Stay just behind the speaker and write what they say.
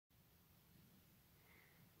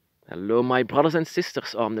Hello, my brothers and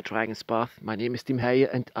sisters on the Dragon's Path. My name is Tim Heijen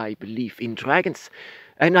and I believe in dragons.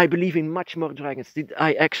 And I believe in much more dragons. Did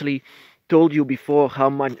I actually told you before how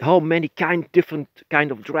many different kind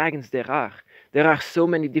of dragons there are? There are so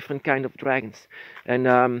many different kind of dragons. And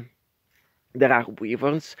there are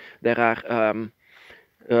wyverns, there are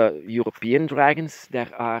European dragons,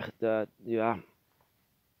 there are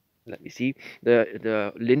let me see,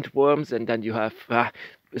 the lindworms, and then you have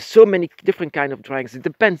so many different kind of dragons. It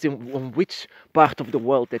depends on which part of the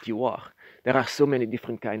world that you are. There are so many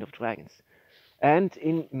different kind of dragons. And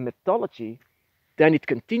in mythology, then it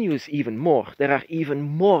continues even more. There are even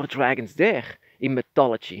more dragons there in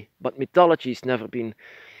mythology. But mythology has never been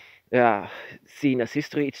seen as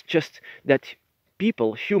history. It's just that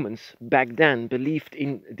people, humans, back then believed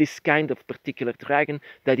in this kind of particular dragon,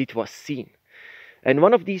 that it was seen. And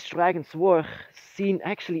one of these dragons were seen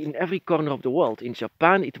actually in every corner of the world. In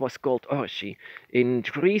Japan, it was called Orochi. In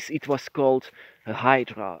Greece, it was called a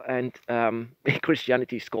Hydra. And in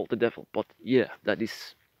Christianity, it's called the devil. But yeah, that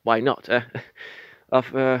is why not? Of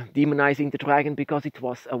demonizing the dragon because it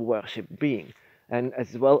was a worship being. And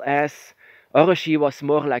as well as Orochi was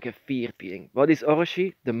more like a fear being. What is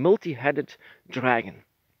Orochi? The multi-headed dragon.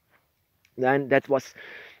 And that was,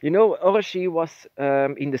 Orochi was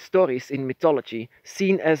in the stories, in mythology,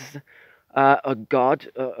 seen as a god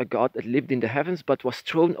that lived in the heavens, but was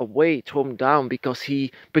thrown down because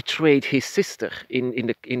he betrayed his sister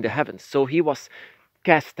in the heavens. So he was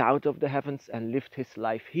cast out of the heavens and lived his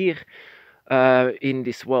life here in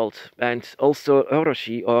this world. And also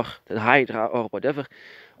Orochi, or the Hydra, or whatever,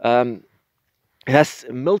 has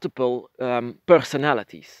multiple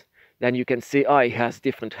personalities. Then you can say, he has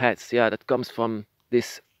different heads. Yeah, that comes from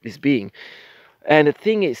this being. And the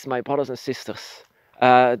thing is, my brothers and sisters,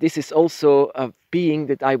 this is also a being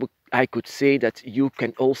that I could say that you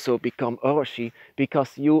can also become Orochi,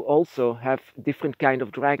 because you also have different kind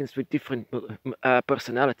of dragons with different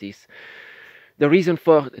personalities. The reason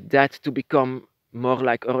for that to become more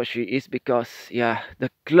like Orochi is because, the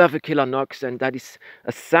clever killer knocks, and that is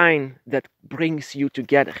a sign that brings you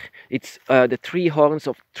together. It's the three horns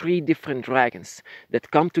of three different dragons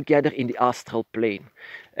that come together in the astral plane,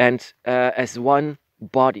 and as one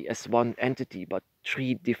body, as one entity, but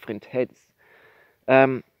three different heads.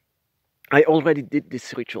 I already did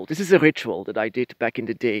this ritual. This is a ritual that I did back in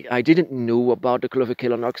the day. I didn't know about the clever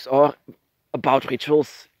killer knocks or about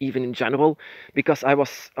rituals even in general, because I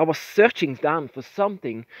was searching down for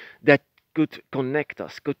something that could connect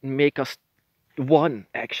us, could make us one,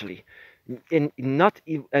 actually, in not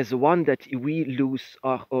as one that we lose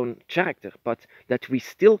our own character, but that we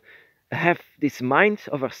still have this mind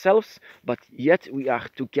of ourselves, but yet we are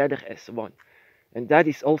together as one. And that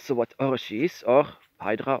is also what Orochi is, or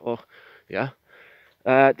Hydra, or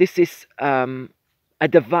this is a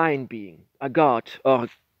divine being, a god, or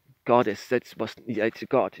goddess. It's a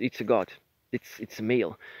god. It's a god. It's a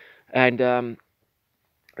male. And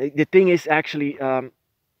the thing is, actually,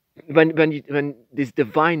 when this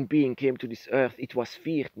divine being came to this earth, it was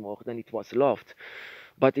feared more than it was loved.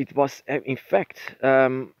 But it was, in fact,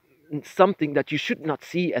 something that you should not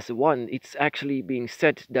see as one. It's actually being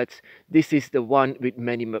said that this is the one with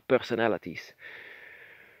many personalities.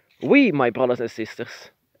 We, my brothers and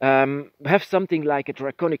sisters, have something like a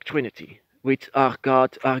Draconic Trinity, with our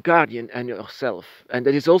God, our guardian, and yourself. And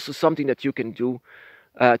that is also something that you can do,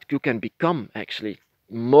 you can become actually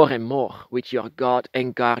more and more with your God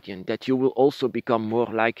and guardian, that you will also become more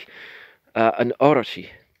like an Orochi.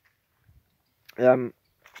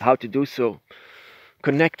 How to do so?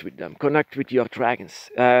 Connect with them, connect with your dragons.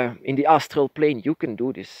 In the astral plane, you can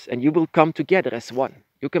do this, and you will come together as one.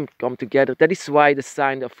 You can come together. That is why the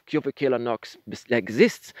sign of Killer Nox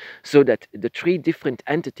exists, so that the three different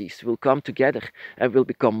entities will come together and will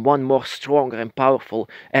become one more stronger and powerful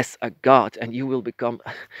as a god, and you will become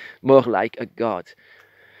more like a god.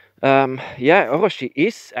 Orochi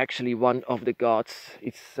is actually one of the gods.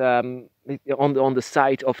 It's on the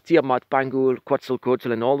side of Tiamat, Pangul,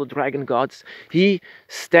 Quetzalcoatl, and all the dragon gods. He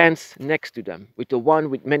stands next to them, with the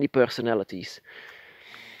one with many personalities.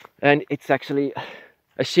 And it's actually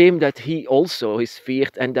a shame that he also is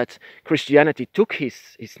feared, and that Christianity took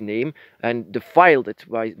his name and defiled it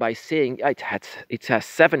by saying it has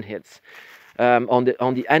 7 heads. On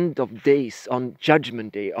the end of days, on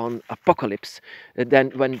Judgment Day, on Apocalypse,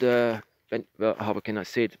 then how can I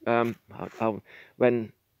say it?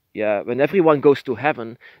 When everyone goes to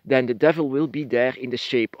heaven, then the devil will be there in the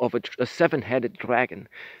shape of a 7-headed dragon.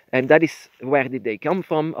 And that is, where did they come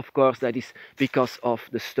from? Of course, that is because of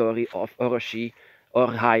the story of Orochi or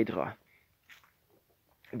Hydra.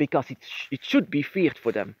 because it should be feared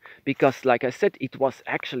for them, because like I said, it was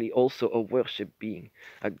actually also a worship being,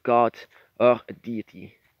 a god or a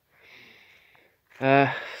deity.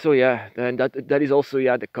 So yeah, and that is also,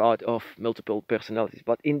 yeah, the god of multiple personalities.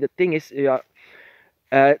 But in the thing is, yeah,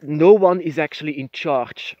 no one is actually in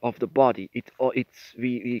charge of the body.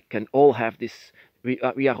 We can all have this.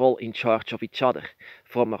 We are all in charge of each other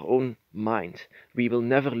from our own mind. We will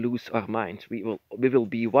never lose our mind. We will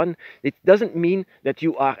be one. It doesn't mean that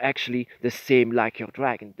you are actually the same like your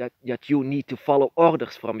dragon. That you need to follow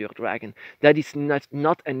orders from your dragon. That is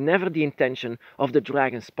not and never the intention of the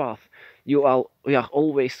dragon's path. We are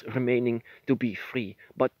always remaining to be free,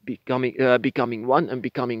 but becoming one and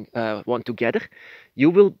becoming one together.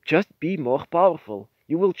 You will just be more powerful.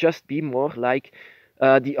 You will just be more like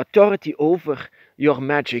the authority over your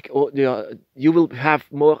magic, or you will have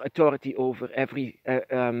more authority over every,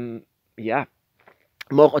 yeah,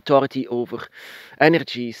 more authority over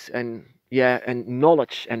energies and, yeah, and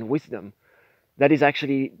knowledge and wisdom. That is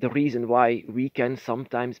actually the reason why we can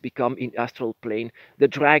sometimes become in astral plane the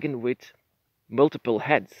dragon with multiple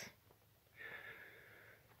heads.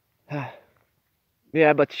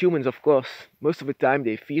 Yeah, but humans, of course, most of the time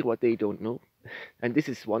they fear what they don't know, and this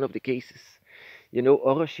is one of the cases. You know,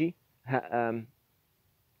 Orochi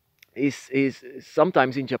is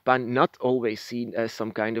sometimes in Japan not always seen as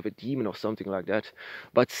some kind of a demon or something like that,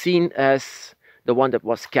 but seen as the one that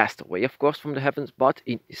was cast away, of course, from the heavens, but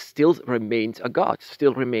it still remained a god,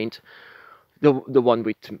 still remained the one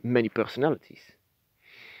with many personalities.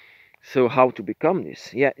 So how to become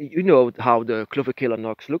this? Yeah, you know how the Clover Killer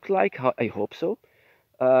Nox looks like. I hope so.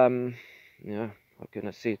 Um, yeah, how can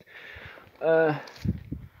I say it?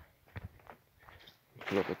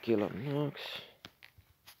 Clover Killer Nox.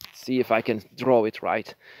 See if I can draw it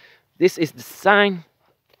right. This is the sign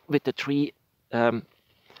with um,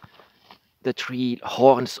 the three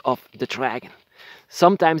horns of the dragon.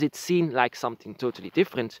 Sometimes it's seen like something totally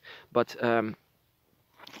different, but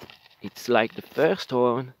it's like the first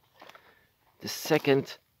horn, the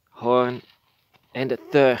second horn, and the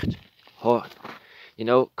third horn. You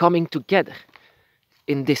know, coming together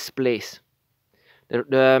in this place.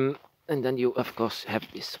 And then you, of course, have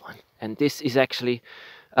this one. And this is actually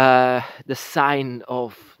the sign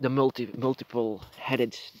of the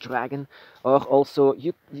multiple-headed dragon, or also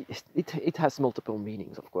it has multiple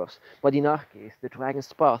meanings, of course. But in our case, the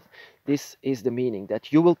dragon's path, this is the meaning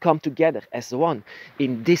that you will come together as one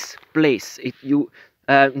in this place.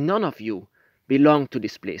 None of you belong to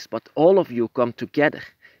this place, but all of you come together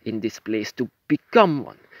in this place to become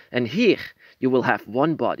one. And here you will have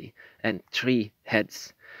one body and three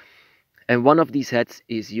heads. And one of these heads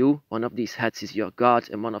is you, one of these heads is your god,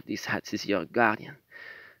 and one of these heads is your guardian.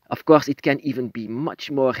 Of course, it can even be much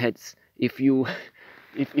more heads if you,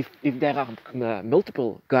 if there are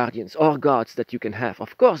multiple guardians or gods that you can have.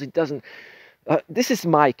 Of course, it doesn't. This is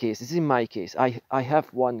my case. This is in my case. I have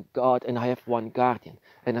one god and I have one guardian,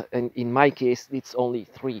 and in my case, it's only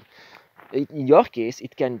three. In your case,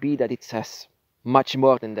 it can be that it has much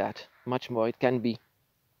more than that. Much more. It can be.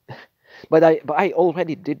 But I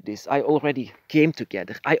already did this. I already came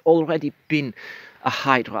together. I already been a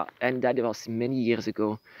Hydra, and that was many years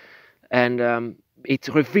ago. And it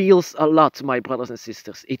reveals a lot, my brothers and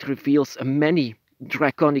sisters. It reveals many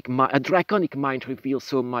draconic. A draconic mind reveals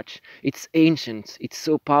so much. It's ancient. It's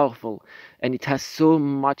so powerful, and it has so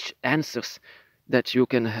much answers that you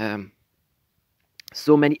can.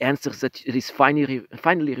 So many answers that it is finally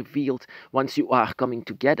revealed once you are coming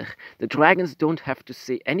together. The dragons don't have to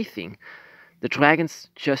say anything. The dragons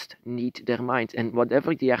just need their mind, and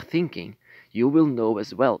whatever they are thinking, you will know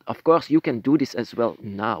as well. Of course, you can do this as well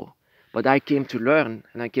now. But I came to learn,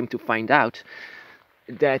 and I came to find out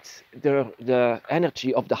that the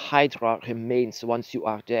energy of the Hydra remains once you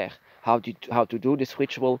are there. How to do this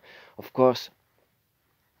ritual? Of course,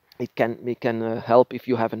 it can help if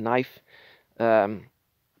you have a knife.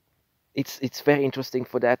 It's very interesting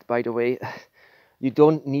for that, by the way. You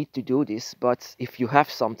don't need to do this, but if you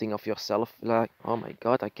have something of yourself, like, oh my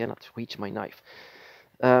god, I cannot reach my knife.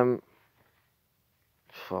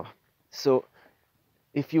 So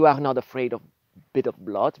if you are not afraid of bit of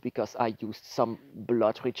blood, because I used some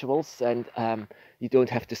blood rituals, and you don't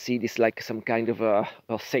have to see this like some kind of a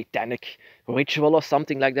satanic ritual or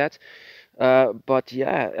something like that. But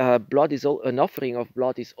yeah, blood is an offering of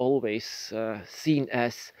blood is always seen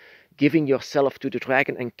as giving yourself to the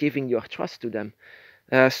dragon and giving your trust to them.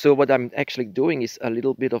 So what I'm actually doing is a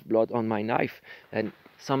little bit of blood on my knife, and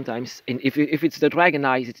sometimes, if it's the dragon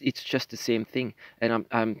eyes, it's just the same thing, and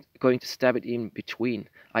I'm going to stab it in between.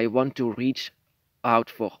 I want to reach out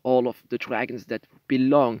for all of the dragons that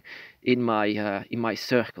belong in my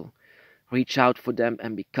circle. Reach out for them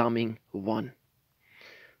and becoming one.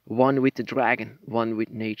 One with the dragon, one with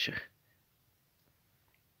nature.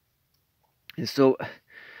 And so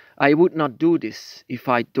I would not do this if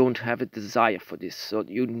I don't have a desire for this. So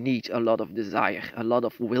you need a lot of desire, a lot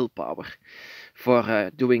of willpower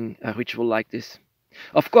for doing a ritual like this.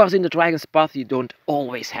 Of course, in the Dragon's Path, you don't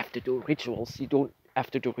always have to do rituals. You don't have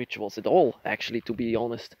to do rituals at all, actually, to be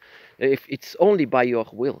honest. If it's only by your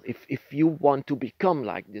will. If you want to become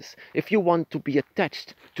like this, if you want to be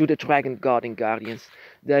attached to the Dragon God and Guardians,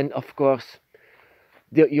 then of course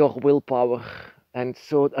your willpower, and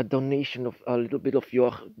so a donation of a little bit of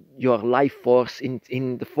your life force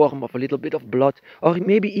in the form of a little bit of blood, or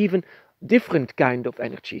maybe even different kind of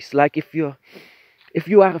energies. Like if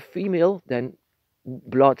you are a female, then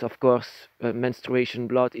blood, of course, menstruation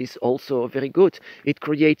blood is also very good. It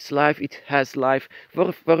creates life, it has life.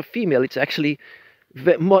 For a female, it's actually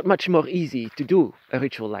much more easy to do a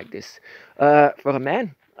ritual like this. For a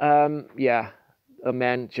man, yeah, a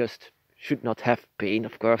man just should not have pain,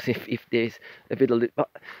 of course, if there's a bit of...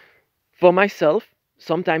 For myself,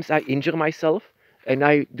 sometimes I injure myself and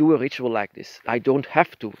I do a ritual like this. I don't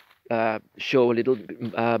have to show a little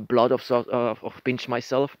blood or pinch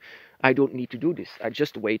myself. I don't need to do this. I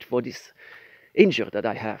just wait for this injury that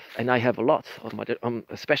I have, and I have a lot,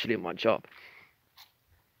 especially on my job.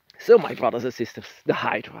 So, my brothers and sisters, the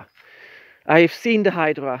Hydra. I have seen the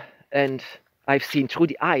Hydra, and I've seen through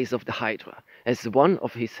the eyes of the Hydra as one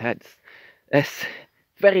of his heads, as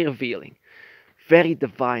very revealing, very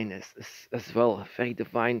divine as well, very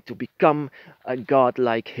divine to become a god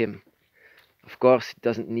like him. Of course, it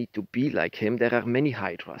doesn't need to be like him. There are many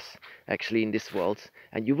Hydras actually in this world,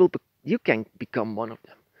 and you can become one of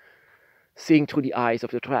them. Seeing through the eyes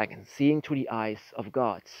of the dragon, seeing through the eyes of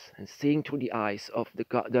gods, and seeing through the eyes of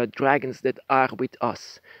the dragons that are with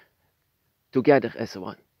us, together as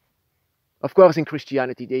one. Of course, in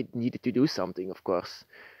Christianity, they needed to do something, of course.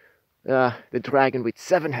 The dragon with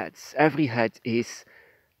 7 heads. Every head is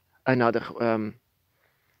another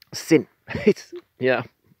sin. Yeah,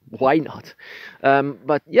 why not?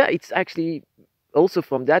 But yeah, it's actually also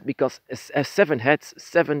from that, because as 7 heads,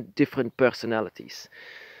 7 different personalities.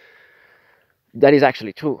 That is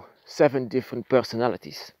actually true. 7 different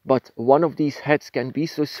personalities. But one of these heads can be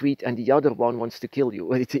so sweet and the other one wants to kill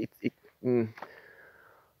you.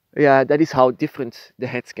 Yeah, that is how different the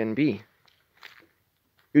heads can be.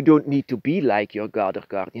 You don't need to be like your god or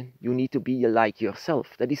guardian. You need to be like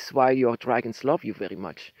yourself. That is why your dragons love you very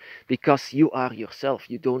much. Because you are yourself.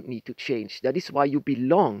 You don't need to change. That is why you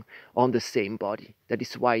belong on the same body. That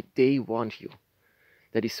is why they want you.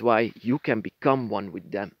 That is why you can become one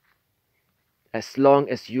with them. As long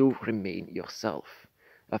as you remain yourself.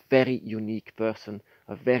 A very unique person.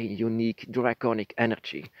 A very unique draconic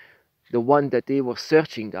energy. The one that they were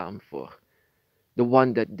searching down for. The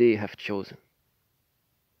one that they have chosen.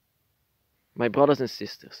 My brothers and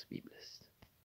sisters, be blessed.